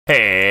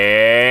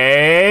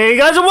Hey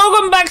guys, and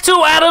welcome back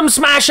to Atom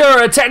Smasher,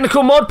 a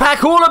technical mod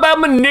pack all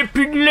about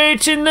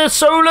manipulating the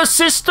solar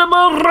system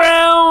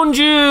around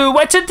you.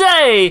 Where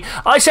today,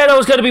 I said I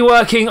was going to be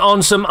working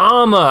on some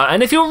armor,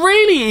 and if you're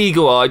really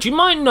eagle-eyed, you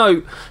might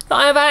note that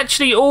I have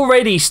actually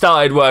already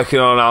started working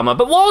on armor.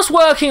 But whilst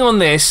working on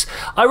this,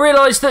 I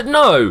realised that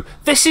no,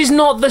 this is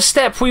not the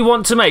step we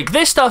want to make.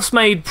 This stuff's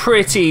made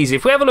pretty easy.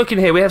 If we have a look in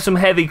here, we have some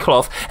heavy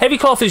cloth. Heavy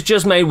cloth is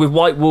just made with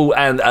white wool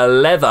and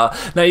leather.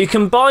 Now you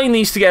combine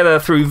these together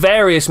through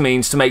various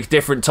means to make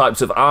different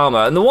types of armor,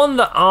 and the one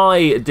that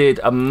I did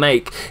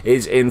make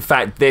is in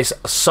fact this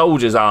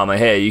soldier's armor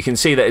here. You can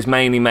see that it's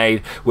mainly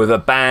made with a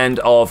band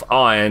of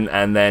iron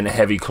and then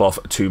heavy cloth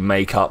to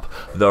make up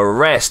the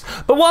rest.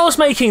 But whilst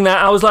making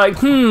that, I was like,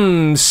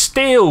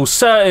 steel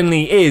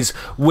certainly is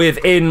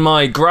within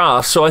my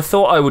grasp, so I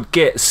thought I would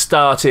get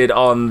started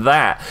on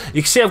that.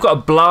 You can see I've got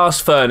a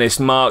blast furnace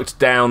marked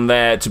down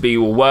there to be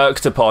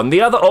worked upon.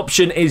 The other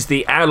option is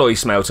the alloy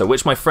smelter,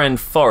 which my friend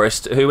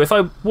Forrest, who if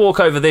I walk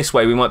over this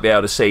way we might be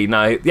able to see.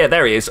 No, yeah,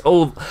 there he is,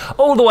 all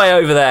the way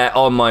over there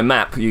on my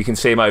map. You can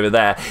see him over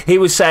there. He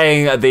was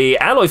saying the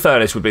alloy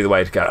furnace would be the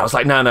way to go. I was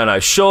like, no,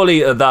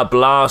 surely the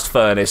blast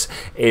furnace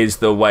is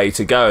the way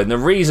to go. And the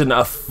reason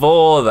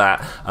for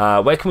that,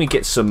 where can we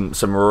get some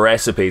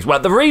recipes? Well,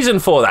 the reason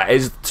for that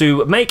is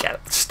to make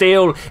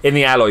steel in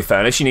the alloy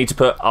furnace, you need to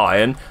put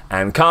iron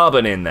and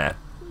carbon in there.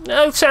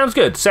 Sounds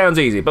good, sounds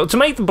easy. But to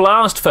make the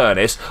blast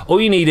furnace,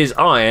 all you need is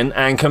iron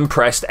and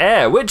compressed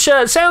air, which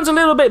sounds a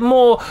little bit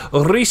more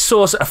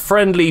resource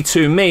friendly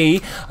to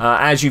me,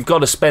 as you've got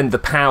to spend the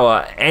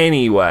power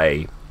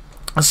anyway.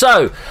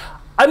 So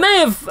I may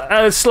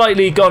have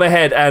slightly gone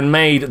ahead and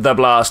made the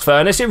blast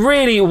furnace. It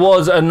really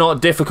was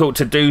not difficult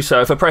to do so.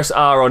 If I press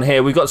R on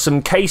here, we've got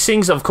some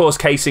casings. Of course,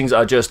 casings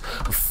are just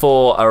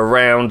four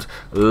around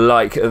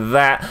like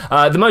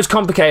that. The most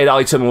complicated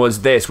item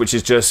was this, which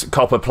is just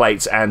copper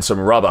plates and some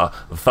rubber.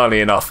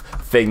 Funnily enough,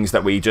 things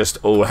that we just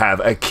all have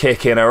a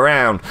kicking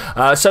around.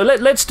 So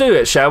let's do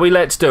it, shall we?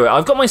 Let's do it.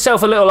 I've got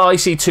myself a little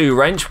IC2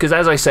 wrench because,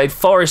 as I said,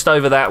 Forrest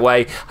over that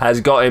way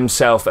has got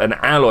himself an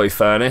alloy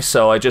furnace.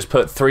 So I just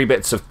put 3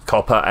 bits of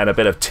copper and a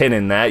bit of tin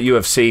in there. You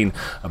have seen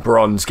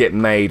bronze get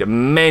made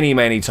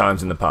many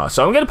times in the past.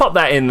 So I'm going to pop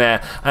that in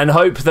there and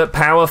hope that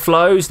power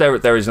flows.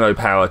 There is no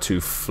power to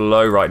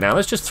flow right now.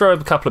 Let's just throw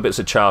a couple of bits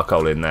of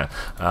charcoal in there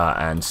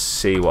and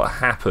see what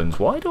happens.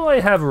 Why do I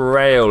have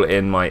rail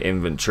in my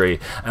inventory?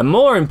 And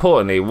more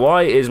importantly,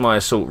 why is my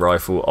assault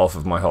rifle off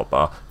of my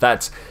hotbar?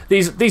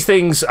 These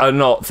things are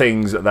not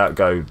things that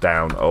go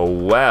down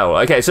well.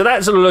 Okay, so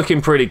that's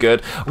looking pretty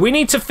good. We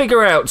need to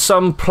figure out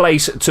some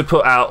place to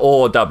put our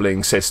ore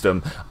doubling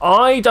system.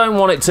 I don't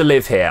want it to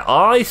live here.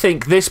 I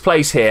think this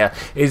place here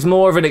is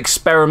more of an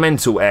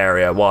experimental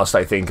area whilst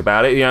I think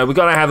about it. You know, we've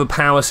got to have a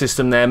power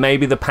system there.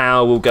 Maybe the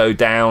power will go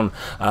down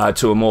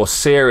to a more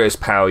serious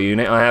power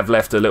unit. I have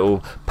left a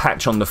little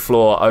patch on the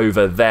floor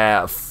over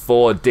there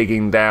for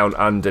digging down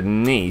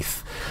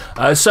underneath.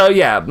 So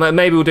yeah,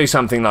 maybe we'll do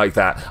something like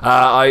that.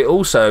 I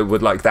also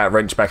would like that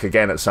wrench back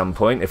again at some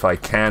point if I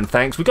can,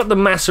 thanks. We've got the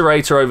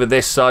macerator over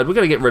this side. We're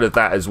going to get rid of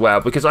that as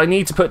well because I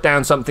need to put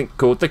down something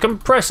called the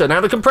compressor.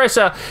 Now the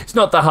compressor, it's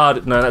not the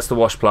hard, no, that's the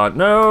wash plant.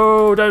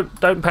 No,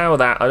 don't power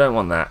that. I don't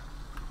want that.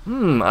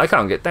 I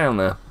can't get down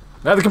there.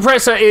 Now the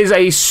compressor is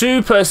a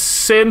super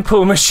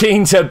simple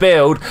machine to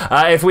build.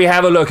 If we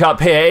have a look up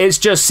here, it's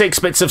just 6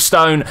 bits of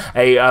stone,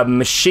 a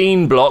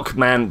machine block.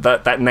 Man,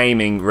 that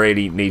naming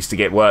really needs to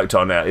get worked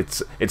on.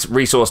 It's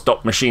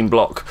resource.machine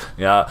block.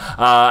 Yeah,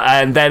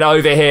 and then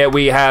over here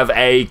we have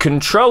a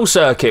control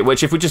circuit,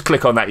 which if we just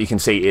click on that, you can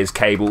see is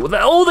cable.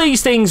 All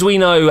these things we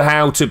know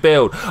how to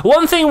build.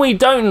 One thing we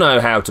don't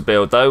know how to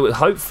build, though,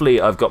 hopefully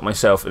I've got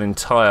myself an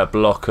entire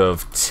block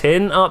of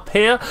tin up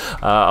here.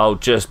 I'll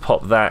just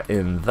pop that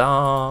in there.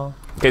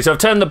 Okay, so I've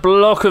turned the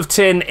block of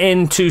tin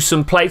into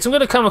some plates. I'm going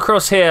to come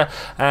across here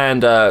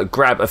and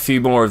grab a few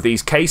more of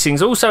these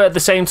casings. Also, at the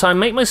same time,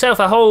 make myself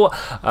a whole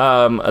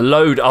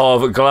load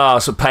of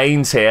glass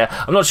panes here.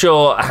 I'm not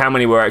sure how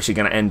many we're actually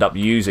going to end up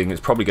using.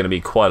 It's probably going to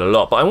be quite a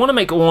lot. But I want to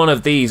make one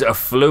of these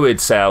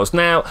fluid cells.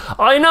 Now,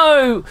 I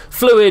know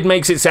fluid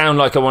makes it sound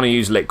like I want to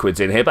use liquids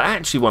in here, but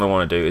actually what I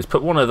want to do is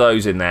put one of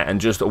those in there and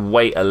just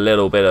wait a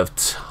little bit of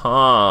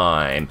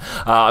time.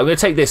 I'm going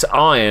to take this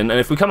iron, and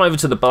if we come over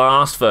to the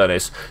blast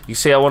furnace, you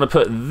see I want to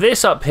put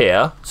this up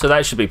here, so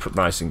that should be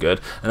nice and good,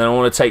 and then I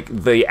want to take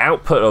the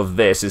output of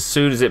this as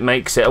soon as it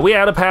makes it. Are we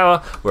out of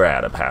power? We're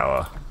out of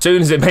power. As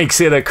soon as it makes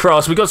it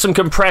across, we've got some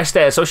compressed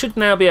air, so I should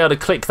now be able to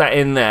click that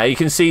in there. You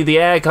can see the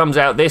air comes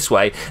out this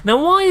way.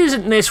 Now, why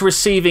isn't this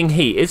receiving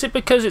heat? Is it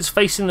because it's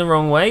facing the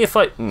wrong way?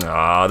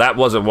 Oh, that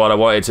wasn't what I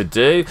wanted to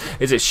do.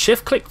 Is it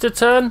shift click to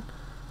turn?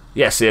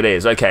 Yes, it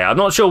is. Okay, I'm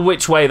not sure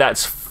which way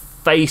that's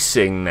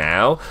facing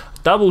now.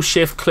 Double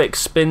shift click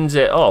spins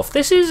it off.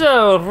 This is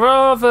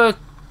rather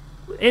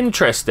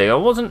interesting. I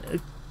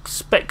wasn't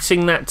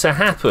expecting that to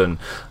happen.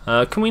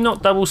 Can we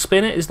not double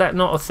spin it? Is that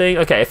not a thing?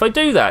 Okay, if I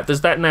do that,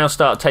 does that now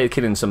start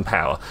taking in some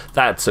power?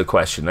 That's a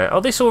question there. Oh,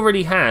 this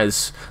already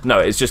has... No,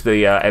 it's just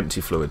the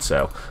empty fluid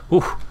cell.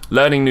 Ooh,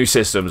 learning new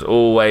systems,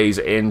 always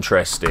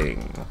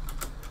interesting.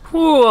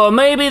 Ooh,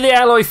 maybe the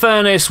alloy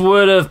furnace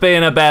would have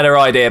been a better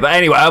idea. But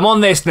anyway, I'm on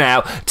this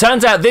now.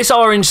 Turns out this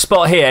orange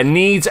spot here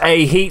needs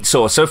a heat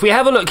source. So if we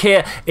have a look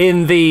here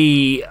in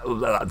the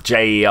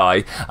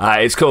JEI,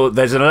 it's called,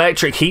 there's an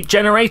electric heat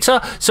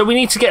generator. So we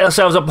need to get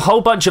ourselves a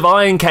whole bunch of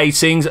iron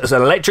casings, as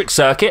an electric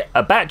circuit,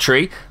 a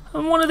battery,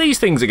 and one of these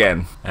things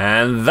again.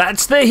 And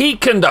that's the heat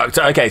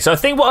conductor. Okay, so I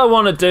think what I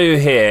want to do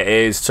here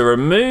is to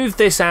remove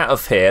this out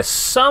of here.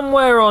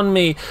 Somewhere on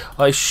me,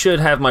 I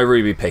should have my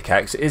ruby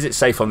pickaxe. Is it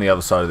safe on the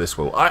other side of this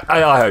wall?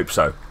 I hope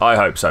so. I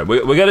hope so.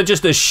 We're going to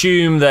just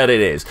assume that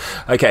it is.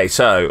 Okay,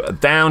 so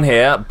down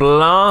here,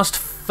 blast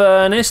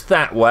furnace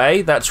that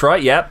way. That's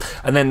right, yep.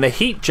 And then the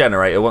heat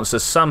generator wants to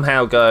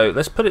somehow go...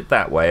 Let's put it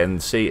that way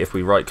and see if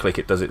we right-click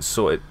it. Does it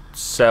sort it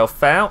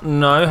self out?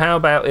 No. How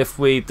about if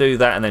we do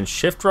that and then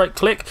shift right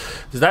click?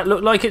 Does that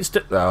look like it's...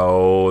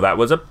 Oh, that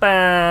was a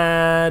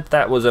bad.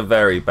 That was a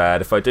very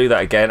bad. If I do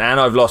that again, and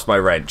I've lost my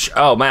wrench.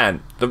 Oh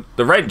man,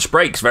 the wrench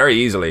breaks very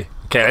easily.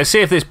 Okay, let's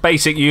see if this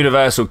basic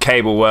universal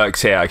cable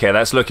works here. Okay,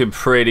 that's looking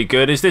pretty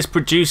good. Is this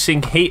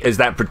producing heat? Is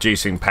that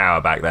producing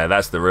power back there?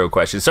 That's the real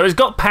question. So it's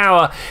got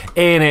power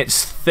in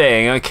its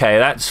thing. Okay,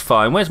 that's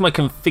fine. Where's my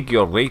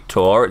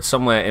configurator? It's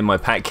somewhere in my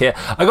pack here.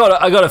 I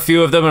got a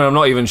few of them, and I'm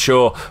not even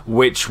sure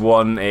which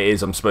one it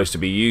is I'm supposed to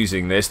be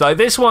using this. Like,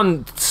 this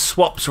one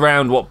swaps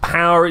around what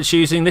power it's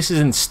using. This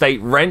is in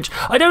state wrench.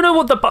 I don't know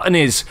what the button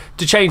is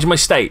to change my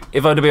state,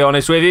 if I'm to be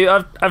honest with you.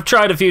 I've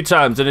tried a few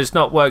times, and it's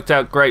not worked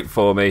out great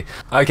for me.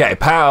 Okay,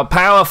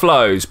 power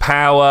flows.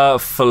 Power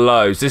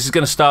flows. This is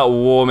going to start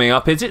warming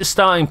up. Is it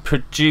starting to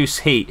produce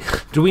heat?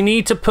 Do we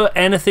need to put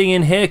anything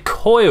in here?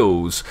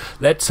 Coils.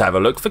 Let's have a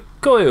look for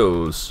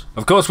coils.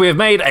 Of course, we have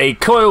made a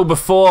coil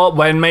before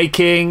when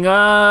making,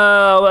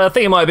 I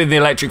think it might have been the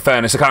electric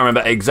furnace. I can't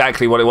remember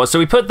exactly what it was. So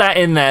we put that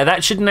in there.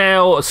 That should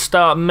now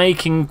start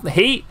making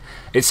heat.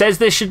 It says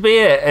this should be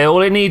it.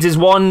 All it needs is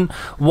one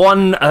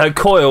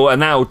coil,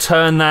 and that will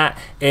turn that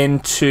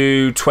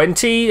into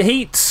 20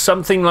 heat,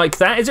 something like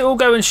that. Is it all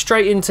going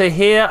straight into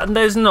here? And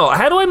there's not.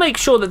 How do I make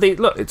sure that the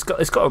look? It's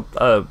got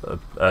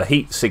a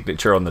heat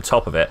signature on the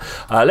top of it.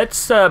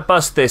 Let's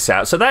bust this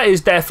out. So that is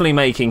definitely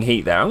making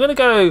heat there. I'm going to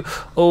go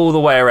all the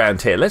way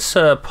around here. Let's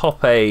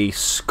pop a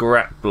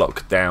scrap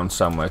block down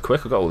somewhere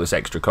quick. I've got all this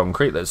extra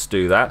concrete. Let's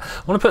do that.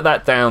 I want to put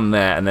that down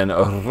there and then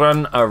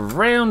run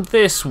around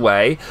this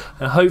way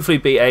and hopefully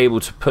be able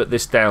to put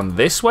this down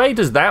this way.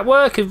 Does that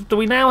work? Do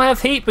we now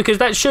have heat? Because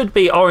that should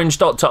be orange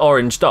dot to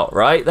orange dot,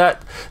 right?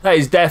 That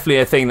is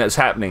definitely a thing that's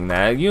happening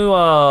there. You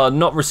are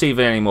not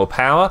receiving any more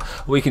power.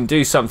 We can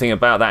do something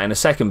about that in a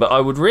second, but I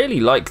would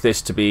really like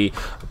this to be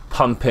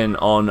pumping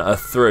on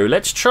through.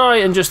 Let's try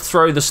and just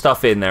throw the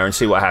stuff in there and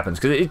see what happens,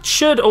 because it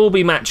should all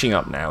be matching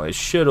up now. It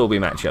should all be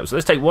matching up. So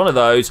let's take one of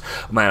those.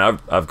 Man,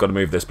 I've got to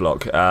move this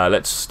block.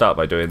 Let's start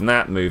by doing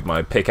that. Move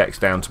my pickaxe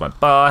down to my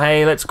bar.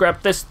 Hey, let's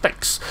grab this.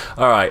 Thanks.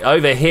 All right,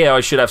 over here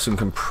I should have some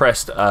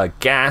compressed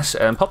gas,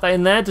 and pop that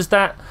in there. Does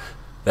that...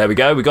 There we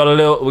go. We got a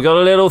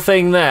little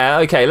thing there.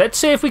 Okay, let's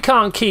see if we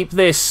can't keep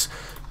this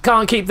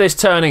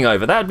turning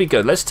over. That'd be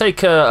good. Let's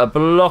take a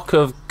block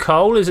of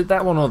coal. Is it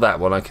that one or that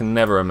one? I can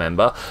never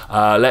remember.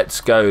 Let's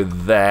go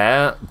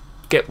there.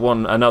 Get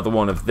another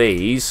one of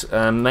these,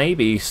 and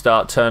maybe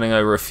start turning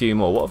over a few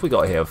more. What have we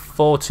got here?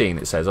 14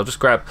 it says. I'll just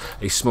grab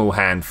a small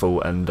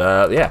handful, and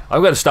yeah, I'm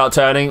going to start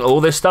turning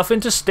all this stuff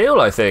into steel,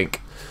 I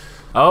think.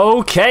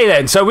 Okay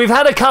then, so we've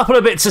had a couple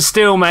of bits of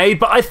steel made,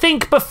 but I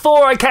think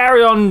before I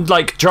carry on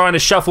like trying to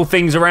shuffle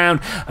things around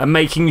and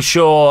making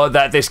sure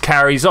that this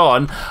carries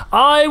on,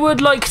 I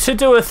would like to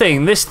do a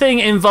thing. This thing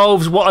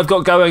involves what I've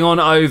got going on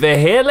over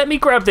here. Let me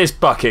grab this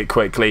bucket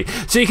quickly.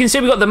 So you can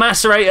see we've got the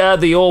macerator,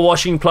 the ore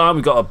washing plant,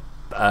 we've got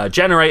a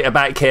generator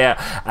back here,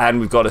 and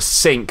we've got a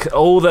sink.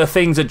 All the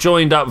things are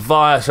joined up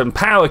via some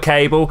power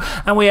cable,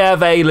 and we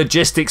have a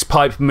logistics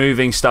pipe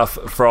moving stuff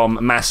from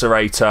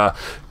macerator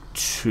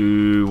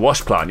to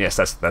wash plant. Yes,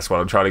 that's what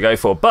I'm trying to go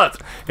for.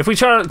 But if we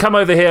try to come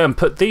over here and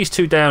put these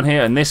two down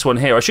here and this one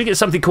here, I should get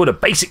something called a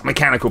basic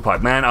mechanical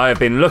pipe. Man, I have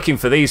been looking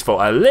for these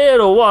for a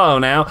little while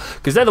now,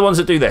 because they're the ones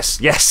that do this.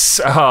 Yes,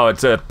 oh,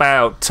 it's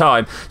about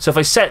time. So if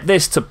I set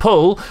this to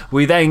pull,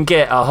 we then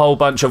get a whole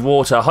bunch of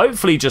water,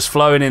 hopefully just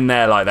flowing in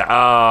there like that.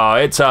 Oh,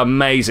 it's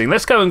amazing.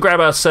 Let's go and grab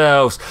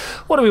ourselves,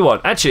 what do we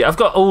want? Actually, I've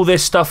got all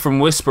this stuff from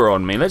Whisper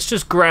on me. Let's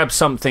just grab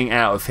something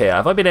out of here.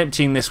 Have I been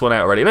emptying this one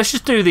out already? Let's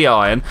just do the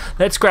iron.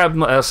 Let's grab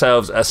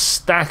ourselves a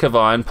stack of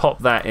iron, pop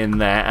that in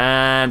there,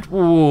 and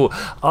ooh,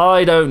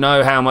 I don't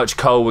know how much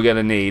coal we're going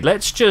to need.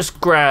 Let's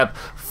just grab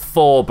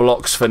 4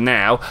 blocks for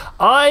now.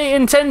 I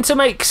intend to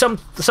make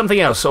something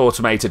else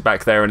automated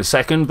back there in a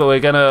second, but we're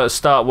going to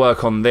start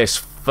work on this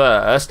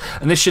first,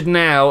 and this should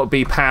now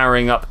be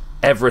powering up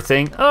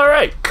everything. All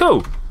right,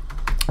 cool.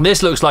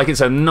 This looks like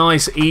it's a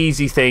nice,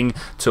 easy thing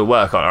to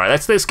work on. All right,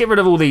 let's get rid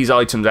of all these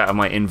items out of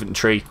my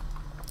inventory.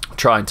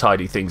 try and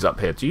tidy things up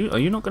here. Are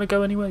you not going to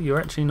go anywhere? You're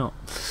actually not.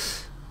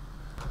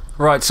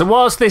 Right, so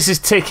whilst this is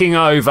ticking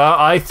over,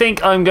 I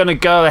think I'm going to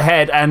go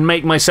ahead and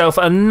make myself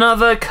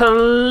another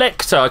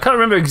collector. I can't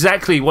remember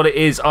exactly what it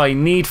is I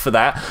need for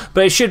that,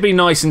 but it should be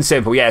nice and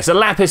simple. Yeah, it's a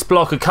lapis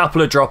block, a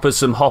couple of droppers,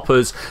 some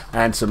hoppers,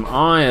 and some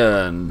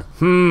iron.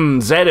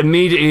 Zed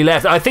immediately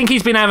left. I think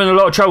he's been having a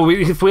lot of trouble.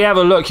 If we have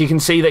a look, you can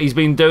see that he's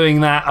been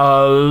doing that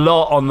a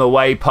lot on the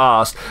way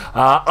past.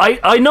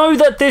 I know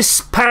that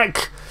this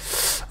pack...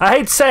 I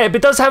hate to say it, but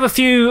it does have a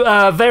few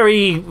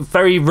very,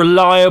 very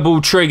reliable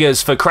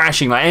triggers for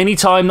crashing. Like any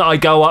time that I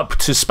go up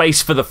to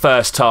space for the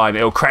first time,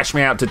 it'll crash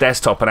me out to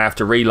desktop and I have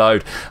to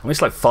reload. I mean,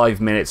 it's like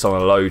 5 minutes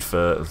on a load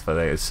for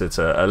this. It's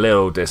a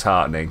little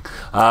disheartening.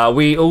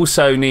 We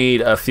also need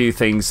a few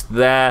things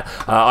there.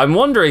 I'm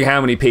wondering how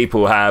many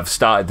people have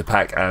started the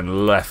pack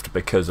and left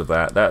because of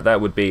that. That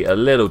would be a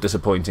little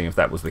disappointing if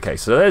that was the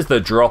case. So there's the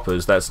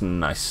droppers. That's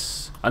nice.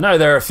 I know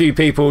there are a few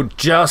people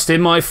just in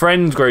my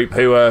friend group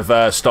who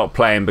have stopped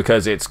playing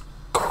because it's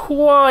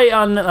quite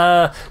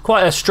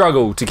a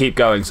struggle to keep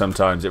going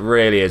sometimes. It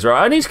really is.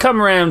 Right, I need to come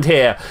around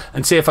here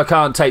and see if I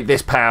can't take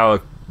this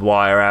power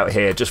wire out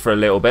here just for a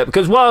little bit,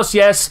 because whilst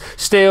yes,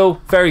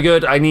 still very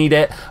good, I need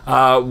it,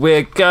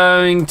 we're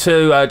going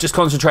to just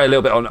concentrate a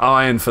little bit on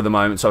iron for the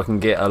moment so I can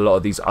get a lot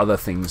of these other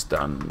things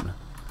done.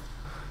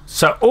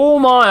 So all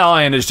my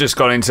iron has just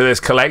gone into this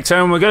collector,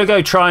 and we're going to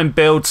go try and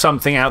build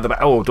something out the back.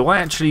 Oh, do I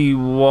actually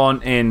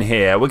want in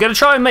here? We're going to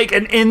try and make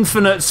an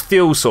infinite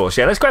fuel source.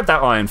 Yeah, let's grab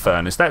that iron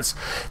furnace.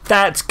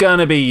 That's going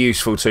to be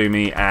useful to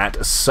me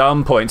at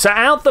some point. So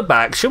out the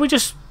back, should we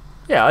just...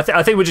 Yeah,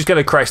 I think we're just going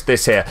to crest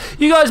this here.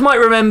 You guys might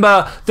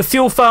remember the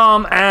fuel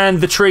farm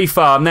and the tree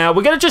farm. Now,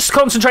 we're going to just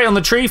concentrate on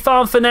the tree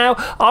farm for now.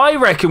 I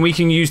reckon we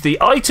can use the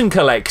item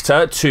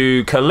collector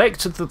to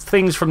collect the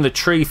things from the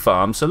tree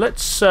farm. So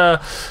let's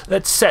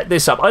set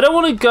this up. I don't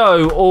want to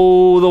go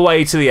all the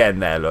way to the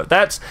end there. Look,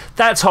 that's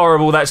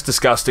horrible. That's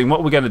disgusting.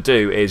 What we're going to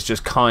do is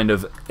just kind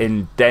of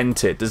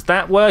indent it. Does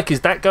that work? Is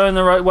that going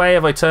the right way?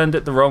 Have I turned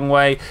it the wrong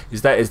way?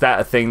 Is that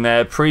a thing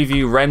there?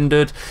 Preview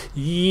rendered.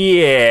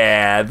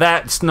 Yeah,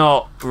 that's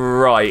not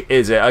right,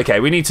 is it?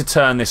 Okay, we need to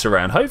turn this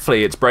around.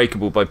 Hopefully it's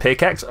breakable by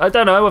pickaxe. I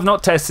don't know, I've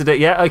not tested it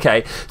yet.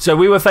 Okay, so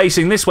we were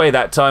facing this way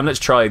that time. Let's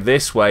try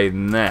this way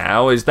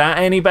now. Is that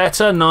any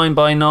better? 9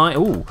 by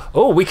 9.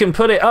 Oh, we can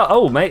put it up.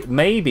 Oh,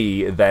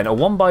 maybe then a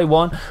 1 by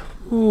 1.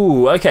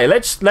 Ooh, okay,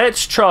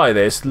 let's try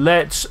this.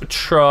 Let's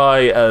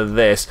try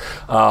this.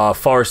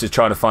 Forrest is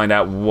trying to find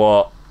out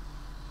what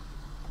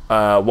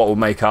will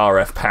make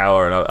RF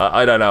power, and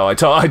I don't know. I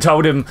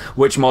told him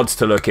which mods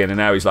to look in, and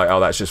now he's like,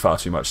 oh, that's just far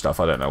too much stuff.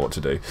 I don't know what to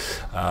do.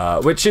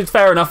 Which is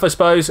fair enough, I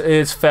suppose.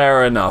 It's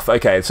fair enough.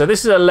 Okay, so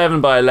this is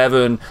 11 by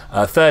 11,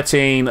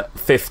 13,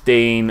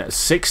 15,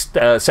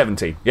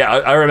 17. Yeah,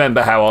 I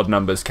remember how odd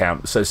numbers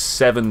count. So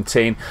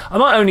 17. I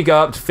might only go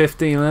up to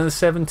 15, and then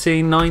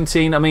 17,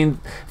 19. I mean,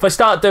 if I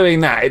start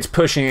doing that, it's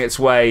pushing its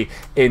way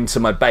into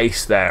my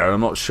base there, and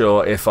I'm not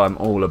sure if I'm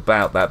all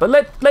about that. But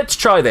let's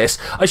try this.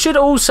 I should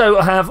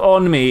also have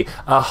on me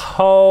a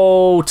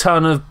whole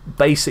ton of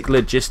basic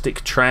logistic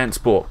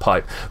transport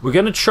pipe. We're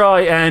going to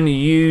try and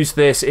use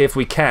this if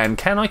we can.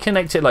 Can I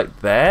connect it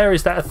like there?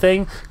 Is that a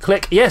thing?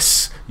 Click.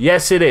 Yes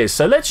it is.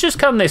 So let's just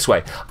come this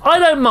way. I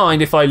don't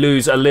mind if I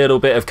lose a little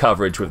bit of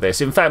coverage with this.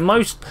 In fact,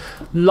 most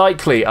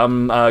likely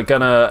I'm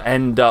gonna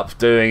end up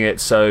doing it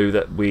so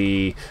that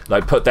we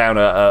like put down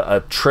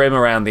a trim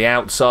around the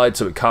outside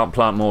so it can't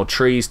plant more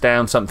trees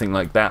down, something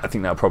like that. I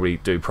think that'll probably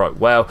do quite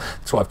well.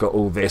 That's why I've got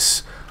all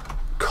this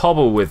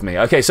cobble with me.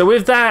 Okay, so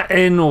with that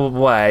in the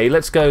way,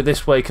 let's go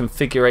this way.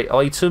 Configure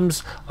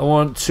items. I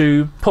want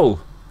to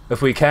pull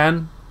if we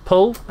can.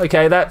 Pull.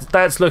 Okay,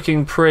 that's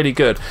looking pretty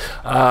good.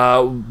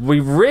 We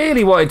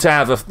really wanted to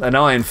have an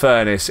iron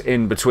furnace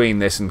in between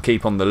this and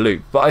keep on the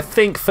loop, but I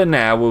think for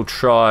now we'll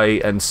try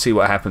and see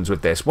what happens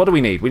with this. What do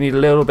we need? We need a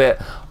little bit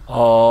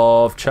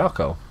of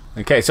charcoal.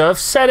 Okay, so I've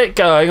set it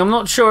going. I'm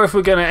not sure if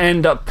we're going to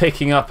end up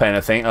picking up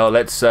anything. Oh,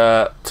 let's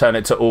turn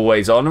it to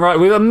always on. Right,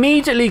 we've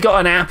immediately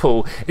got an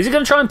apple. Is it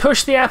going to try and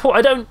push the apple?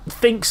 I don't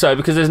think so,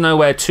 because there's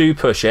nowhere to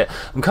push it.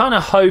 I'm kind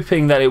of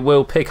hoping that it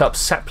will pick up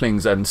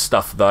saplings and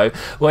stuff, though.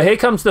 Well, here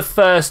comes the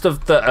first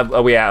of the...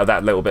 are we out of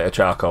that little bit of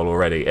charcoal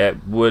already?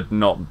 It would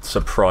not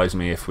surprise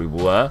me if we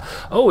were.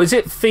 Oh, is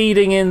it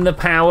feeding in the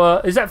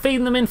power? Is that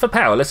feeding them in for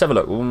power? Let's have a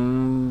look.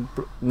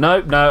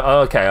 No.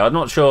 Okay, I'm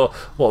not sure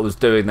what it was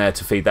doing there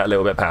to feed that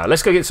little bit of power.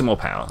 Let's go get some more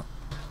power.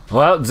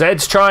 Well,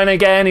 Zed's trying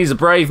again. He's a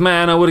brave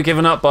man. I would have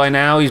given up by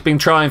now. He's been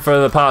trying for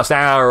the past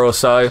hour or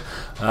so.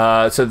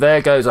 So there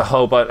goes a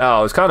whole bunch. Oh,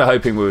 I was kind of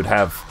hoping we would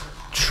have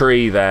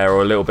tree there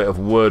or a little bit of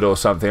wood or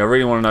something. I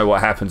really want to know what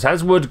happens.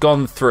 Has wood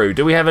gone through?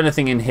 Do we have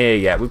anything in here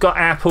yet? We've got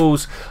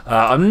apples.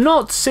 I'm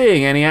not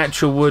seeing any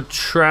actual wood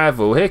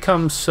travel. Here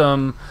comes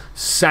some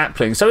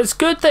saplings. So it's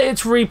good that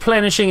it's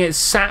replenishing its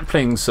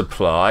sapling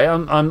supply.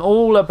 I'm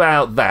all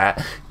about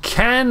that.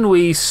 Can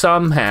we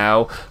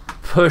somehow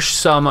push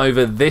some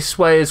over this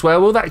way as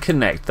well. Will that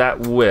connect? That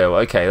will.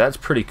 Okay, that's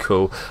pretty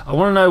cool. I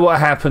want to know what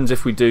happens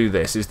if we do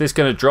this. Is this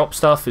going to drop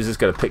stuff? Is this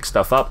going to pick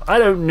stuff up? I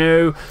don't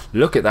know.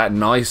 Look at that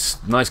nice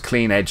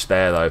clean edge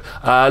there though.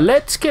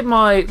 Let's get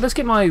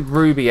my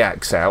ruby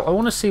axe out. I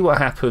want to see what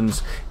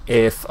happens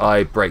if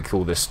I break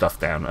all this stuff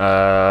down.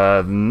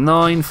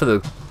 9 for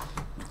the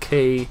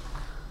key.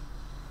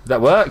 Did that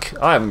work?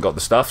 I haven't got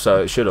the stuff,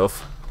 so it should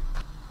have.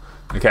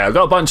 Okay, I've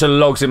got a bunch of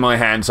logs in my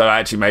hand, so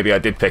actually maybe I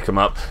did pick them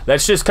up.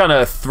 Let's just kind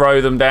of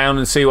throw them down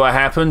and see what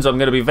happens. I'm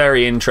going to be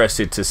very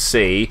interested to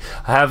see.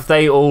 Have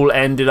they all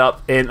ended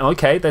up in...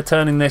 Okay, they're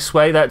turning this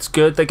way. That's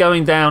good. They're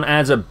going down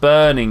as a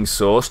burning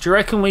source. Do you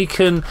reckon we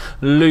can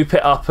loop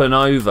it up and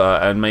over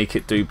and make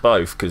it do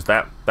both? Because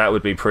that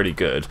would be pretty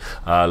good.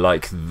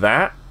 Like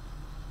that.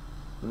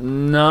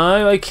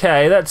 No,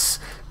 okay, that's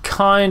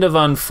kind of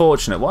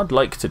unfortunate. What I'd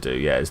like to do,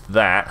 yeah, is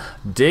that.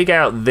 Dig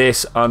out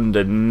this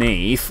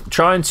underneath.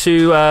 Trying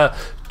to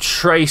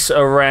trace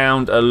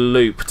around a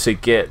loop to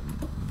get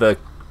the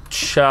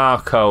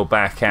charcoal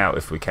back out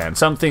if we can.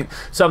 Something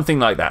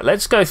like that.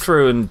 Let's go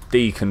through and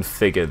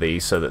deconfigure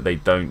these so that they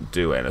don't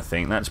do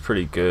anything. That's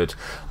pretty good.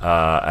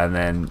 And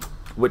then,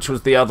 which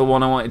was the other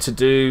one I wanted to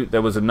do?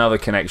 There was another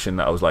connection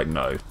that I was like,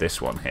 no, this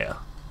one here.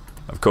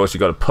 Of course, you've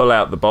got to pull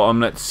out the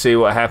bottom. Let's see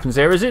what happens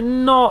here. Is it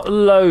not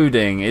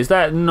loading? Is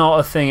that not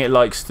a thing it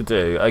likes to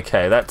do?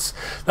 Okay, that's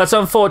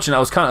unfortunate. I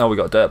was kind of... Oh, we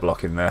got a dirt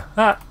block in there.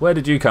 Ah, where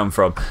did you come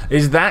from?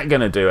 Is that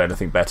going to do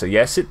anything better?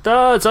 Yes, it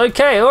does.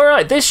 Okay, all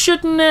right. This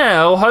should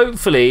now,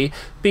 hopefully,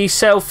 be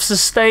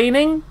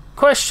self-sustaining?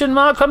 Question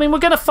mark? I mean, we're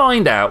going to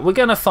find out. We're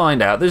going to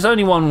find out. There's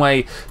only one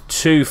way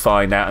to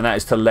find out, and that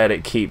is to let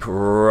it keep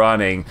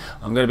running.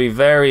 I'm going to be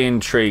very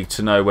intrigued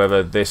to know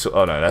whether this...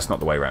 Oh, no, that's not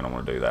the way around I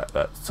want to do that,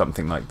 but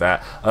something like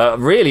that.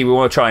 Really, we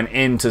want to try and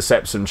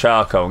intercept some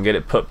charcoal and get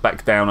it put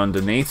back down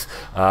underneath.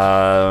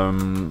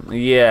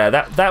 Yeah,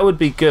 that would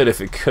be good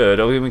if it could.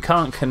 I mean, we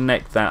can't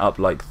connect that up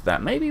like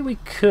that. Maybe we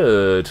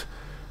could...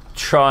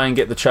 try and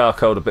get the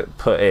charcoal to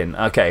put in.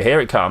 Okay, here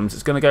it comes.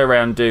 It's going to go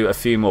around and do a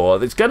few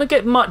more. It's going to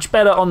get much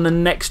better on the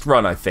next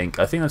run, I think.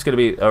 I think that's going to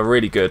be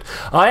really good.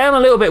 I am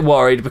a little bit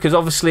worried because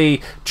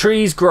obviously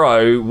trees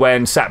grow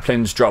when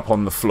saplings drop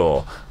on the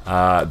floor.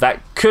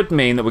 That could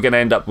mean that we're going to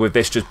end up with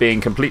this just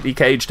being completely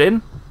caged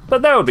in,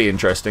 but that would be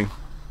interesting.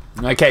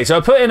 Okay, so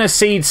I put in a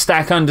seed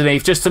stack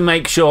underneath just to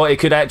make sure it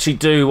could actually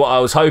do what I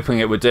was hoping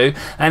it would do.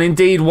 And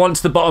indeed, once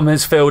the bottom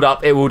has filled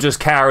up, it will just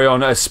carry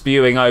on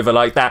spewing over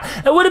like that.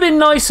 It would have been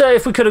nicer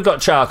if we could have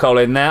got charcoal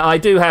in there. I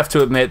do have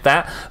to admit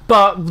that.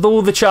 But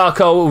all the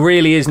charcoal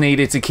really is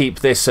needed to keep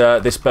this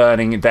this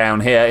burning down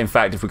here. In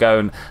fact, if we go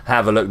and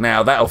have a look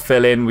now, that'll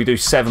fill in. We do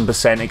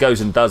 7%. It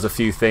goes and does a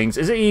few things.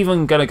 Is it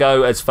even going to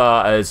go as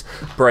far as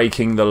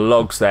breaking the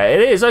logs there?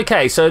 It is.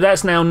 Okay, so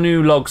that's now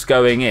new logs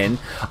going in.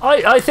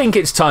 I think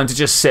it's time to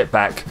just sit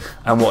back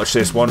and watch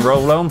this one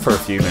roll on for a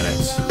few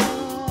minutes.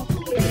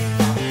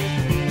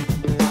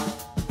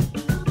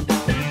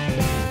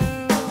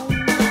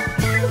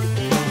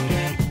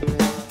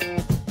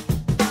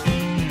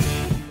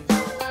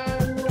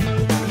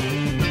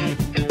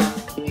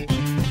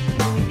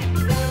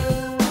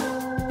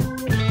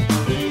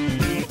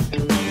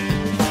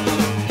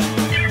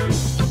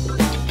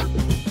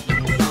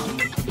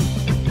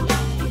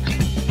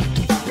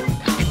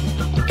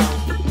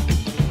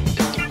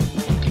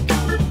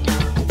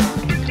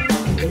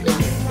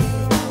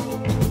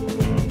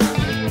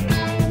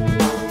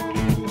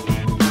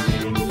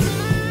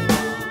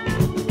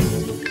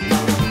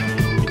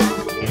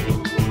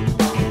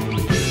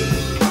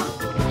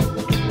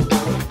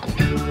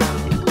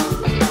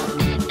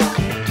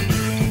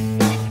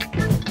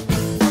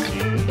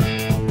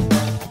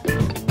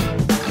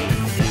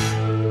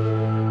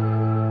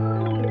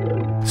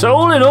 So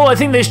all in all, I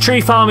think this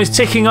tree farm is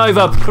ticking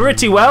over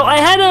pretty well. I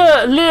had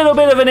a little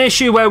bit of an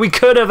issue where we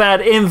could have had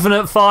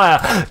infinite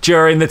fire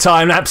during the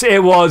time lapse.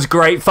 It was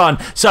great fun.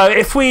 So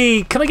if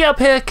we... Can I get up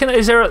here?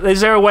 Is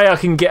there a way I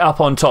can get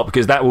up on top?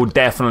 Because that will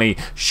definitely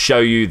show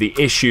you the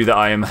issue that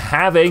I am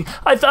having.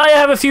 I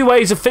have a few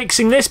ways of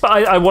fixing this, but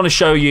I want to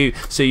show you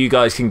so you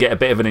guys can get a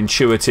bit of an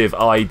intuitive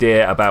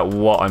idea about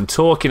what I'm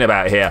talking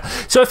about here.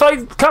 So if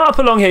I come up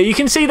along here, you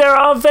can see there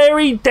are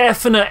very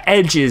definite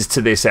edges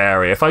to this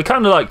area. If I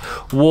kind of like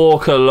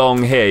walk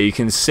along here, you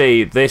can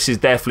see this is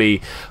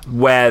definitely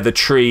where the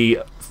tree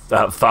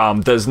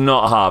farm does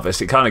not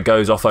harvest. It kind of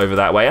goes off over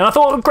that way, and I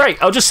thought, oh,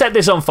 great, I'll just set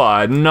this on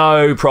fire,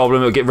 no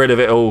problem, it'll get rid of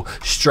it all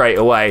straight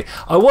away.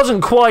 I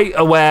wasn't quite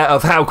aware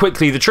of how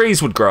quickly the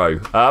trees would grow.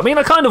 I mean,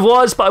 I kind of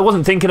was, but I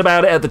wasn't thinking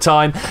about it at the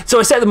time, so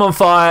I set them on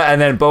fire, and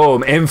then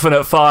boom,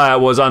 infinite fire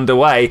was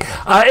underway.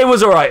 It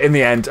was alright in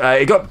the end.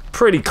 It got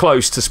pretty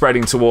close to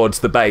spreading towards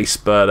the base,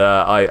 but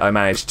I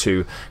managed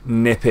to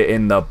nip it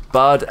in the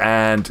bud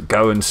and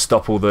go and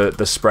stop all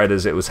the spread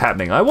as it was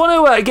happening. I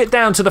want to get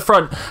down to the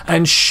front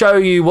and show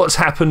you what's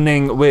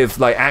happening with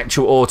like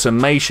actual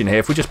automation here.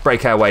 If we just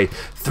break our way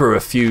through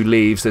a few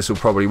leaves, this will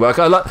probably work.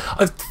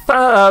 I've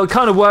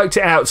kind of worked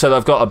it out so that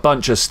I've got a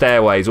bunch of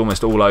stairways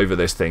almost all over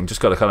this thing.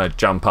 Just got to kind of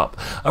jump up.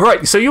 All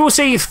right, so you will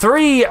see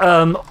 3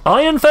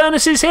 iron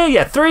furnaces here.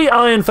 Yeah, 3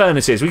 iron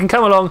furnaces. We can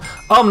come along,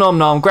 nom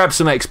nom, grab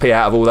some XP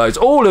out of all those.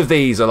 All of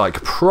these are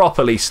like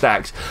properly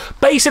stacked.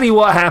 Basically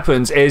what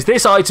happens is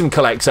this item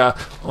collector,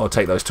 I'll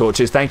take those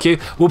torches, thank you,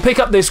 will pick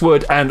up this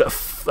wood and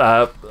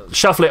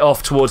shuffle it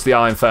off towards the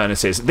iron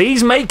furnaces.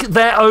 These make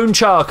their own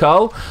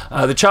charcoal.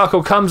 The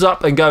charcoal comes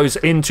up and goes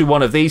into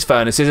one of these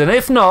furnaces, and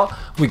if not,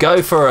 we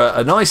go for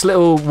a nice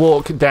little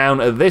walk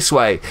down this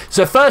way.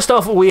 So first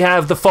off, we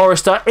have the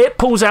forester. It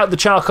pulls out the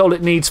charcoal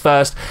it needs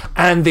first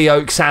and the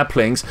oak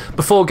saplings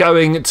before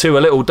going to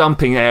a little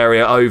dumping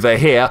area over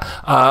here.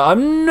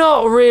 I'm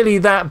not really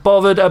that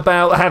bothered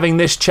about having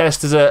this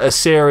chest as a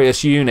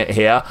serious unit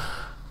here,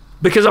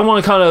 because I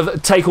want to kind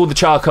of take all the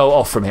charcoal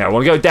off from here. I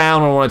want to go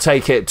down and I want to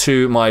take it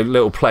to my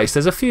little place.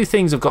 There's a few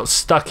things I've got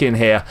stuck in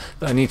here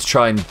that I need to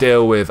try and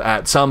deal with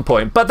at some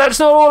point. But that's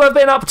not all I've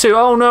been up to.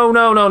 Oh, no,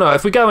 no, no, no.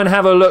 If we go and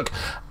have a look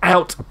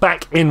out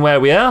back in where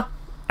we are.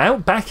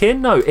 Out, back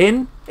in? No,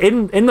 in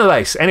the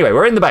base. Anyway,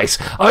 we're in the base.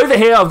 Over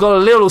here, I've got a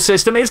little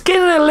system. It's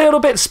getting a little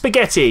bit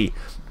spaghetti.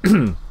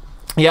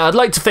 Yeah, I'd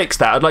like to fix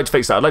that. I'd like to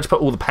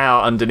put all the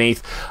power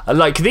underneath.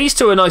 Like, these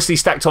two are nicely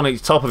stacked on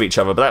top of each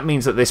other, but that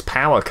means that this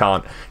power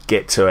can't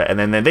get to it. And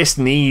then this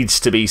needs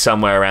to be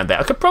somewhere around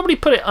there. I could probably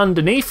put it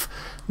underneath.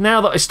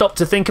 Now that I stopped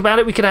to think about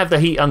it, we could have the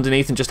heat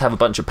underneath and just have a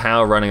bunch of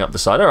power running up the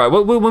side. All right,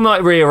 we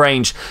might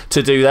rearrange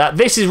to do that.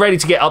 This is ready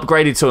to get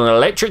upgraded to an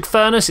electric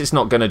furnace. It's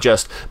not going to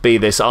just be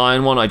this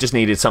iron one. I just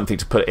needed something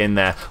to put in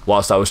there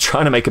whilst I was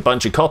trying to make a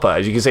bunch of copper.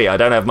 As you can see, I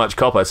don't have much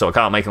copper, so I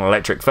can't make an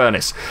electric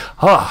furnace.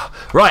 Oh,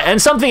 right,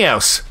 and something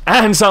else.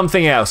 And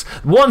something else.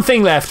 One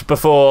thing left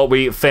before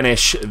we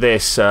finish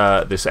this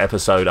this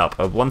episode up.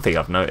 One thing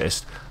I've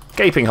noticed.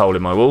 Gaping hole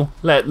in my wall.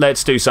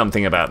 Let's do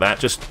something about that.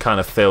 Just kind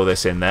of fill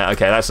this in there.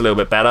 Okay, that's a little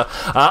bit better.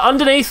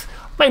 Underneath,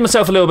 made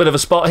myself a little bit of a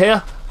spot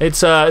here.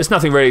 It's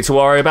nothing really to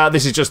worry about.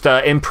 This is just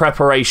in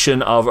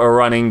preparation of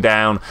running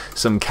down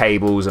some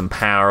cables and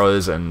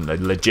powers and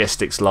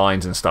logistics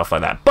lines and stuff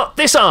like that. But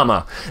this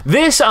armor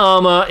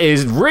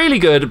is really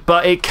good,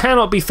 but it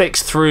cannot be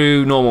fixed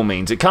through normal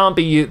means. It can't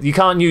be. You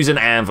can't use an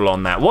anvil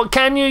on that. What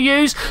can you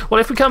use?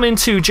 Well, if we come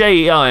into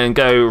JEI and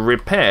go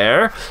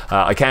repair,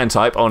 I can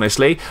type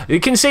honestly. You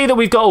can see that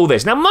we've got all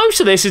this. Now, most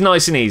of this is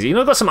nice and easy. You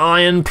know, I've got some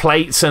iron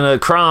plates and a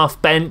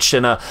craft bench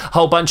and a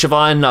whole bunch of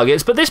iron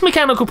nuggets. But this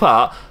mechanical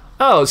part.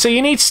 Oh, so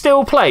you need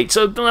steel plates.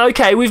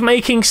 Okay, we're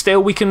making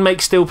steel. We can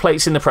make steel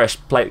plates in the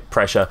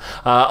pressure.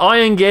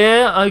 Iron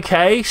gear,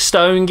 okay.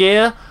 Stone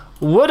gear.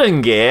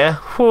 Wooden gear.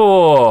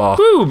 Whoa.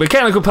 Woo,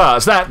 mechanical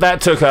parts.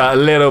 That took a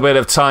little bit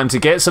of time to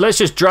get. So let's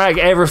just drag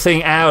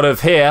everything out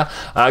of here.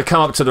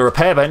 Come up to the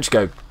repair bench.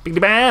 Go.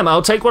 Bam!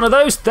 I'll take one of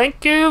those.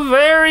 Thank you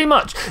very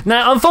much.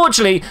 Now,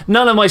 unfortunately,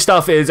 none of my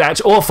stuff is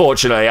actually, or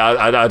fortunately,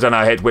 I don't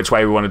know which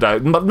way we want to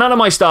do, but none of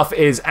my stuff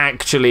is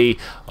actually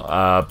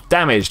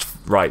damaged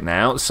right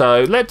now.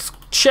 So let's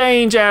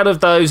change out of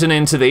those and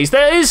into these.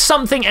 There is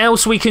something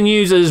else we can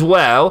use as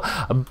well,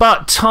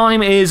 but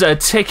time is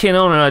ticking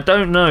on, and I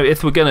don't know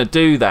if we're going to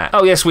do that.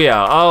 Oh, yes, we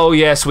are. Oh,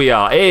 yes, we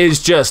are. It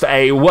is just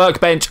a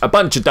workbench, a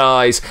bunch of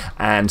dyes,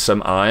 and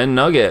some iron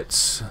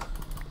nuggets.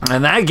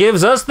 And that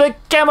gives us the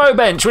camo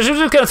bench, which I'm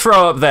just going to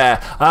throw up there.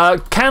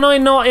 Can I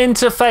not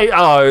interface?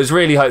 Oh, I was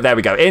really hoping. There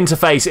we go.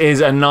 Interface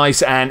is a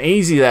nice and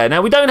easy there.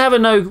 Now, we don't have a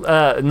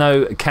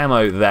no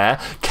camo there.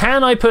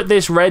 Can I put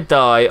this red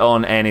dye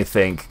on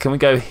anything? Can we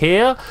go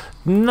here?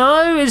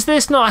 No, is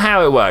this not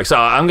how it works? Oh,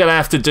 I'm going to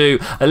have to do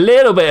a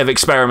little bit of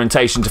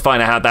experimentation to find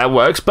out how that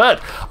works,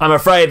 but I'm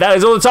afraid that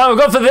is all the time I've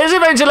got for this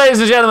adventure, ladies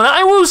and gentlemen.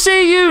 I will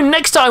see you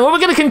next time when we're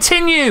going to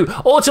continue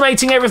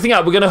automating everything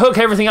up. We're going to hook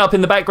everything up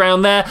in the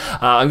background there.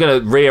 I'm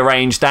going to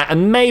rearrange that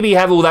and maybe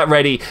have all that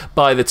ready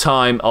by the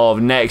time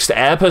of next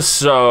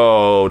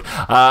episode.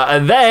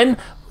 And then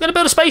we're going to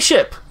build a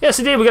spaceship. Yes,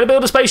 indeed, we're going to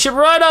build a spaceship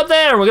right up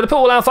there, and we're going to put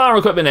all our farm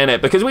equipment in it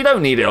because we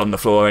don't need it on the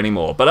floor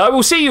anymore. But I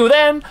will see you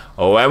then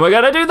when we're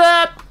going to do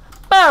that.